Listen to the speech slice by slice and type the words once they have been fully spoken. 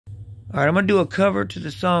Alright, I'm going to do a cover to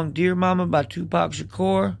the song Dear Mama by Tupac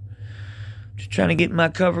Shakur. Just trying to get my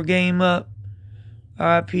cover game up.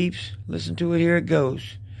 Alright, peeps, listen to it. Here it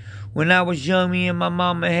goes. When I was young, me and my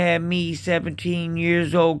mama had me, 17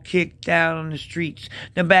 years old, kicked out on the streets.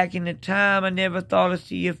 Now back in the time, I never thought I'd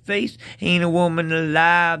see your face. Ain't a woman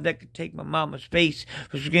alive that could take my mama's place.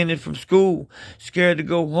 Was getting from school, scared to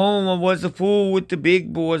go home. I was a fool with the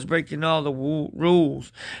big boys breaking all the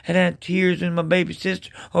rules. And I had tears in my baby sister.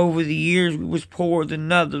 Over the years, we was poorer than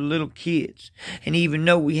other little kids. And even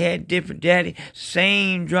though we had different daddy,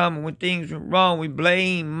 same drama. When things went wrong, we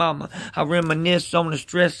blame mama. I reminisce on the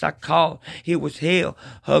stress I called. It was hell,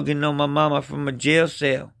 hugging on my mama from a jail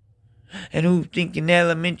cell. And who thinking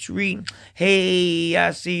elementary? Hey,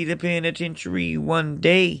 I see the penitentiary one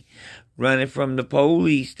day. Running from the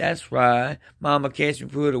police, that's right. Mama catch me,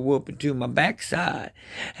 put a whooping to my backside.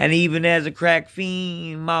 And even as a crack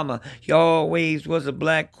fiend, mama, you always was a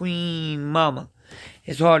black queen, mama.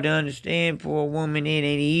 It's hard to understand for a woman, it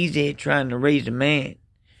ain't easy trying to raise a man.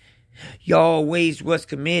 You always was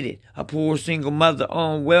committed, a poor single mother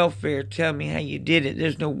on welfare. Tell me how you did it.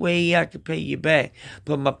 There's no way I could pay you back,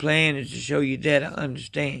 but my plan is to show you that I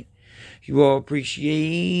understand. You are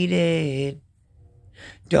appreciated.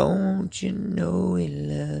 Don't you know we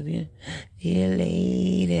love you, dear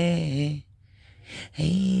lady?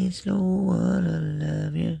 Ain't no one to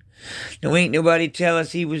love you. No, ain't nobody tell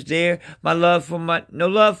us he was there. No love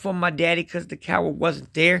for my daddy, 'cause the coward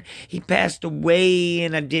wasn't there. He passed away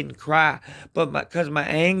and I didn't cry, but 'cause my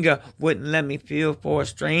anger wouldn't let me feel for a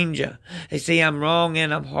stranger. They say I'm wrong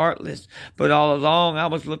and I'm heartless, but all along I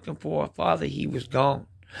was looking for a father. He was gone.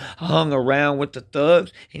 I hung around with the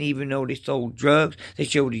thugs, and even though they sold drugs, they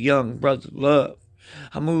showed a young brother love.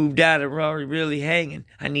 I moved out of really hanging.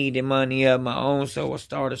 I needed money of my own, so I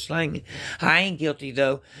started slanging. I ain't guilty,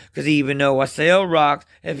 though, 'cause even though I sell rocks,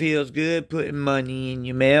 it feels good putting money in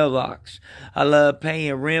your mailbox. I love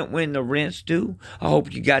paying rent when the rent's due. I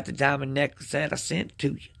hope you got the diamond necklace that I sent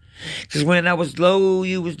to you. 'Cause when I was low,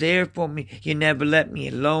 you was there for me. You never let me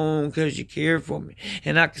alone 'cause you cared for me.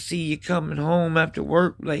 And I could see you coming home after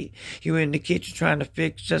work late. You in the kitchen trying to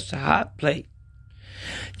fix just a hot plate.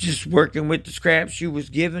 Just working with the scraps you was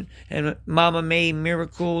given, and mama made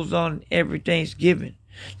miracles on every Thanksgiving.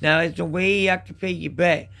 Now there's no way I can pay you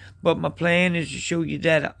back, but my plan is to show you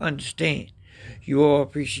that I understand. You all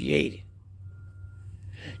appreciate it.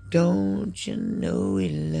 Don't you know we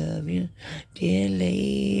love you, dear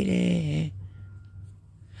lady?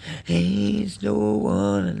 Ain't no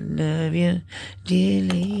one to love you, dear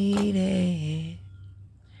lady.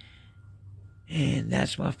 And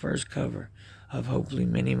that's my first cover of hopefully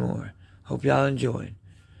many more. Hope y'all enjoyed.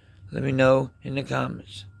 Let me know in the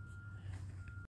comments.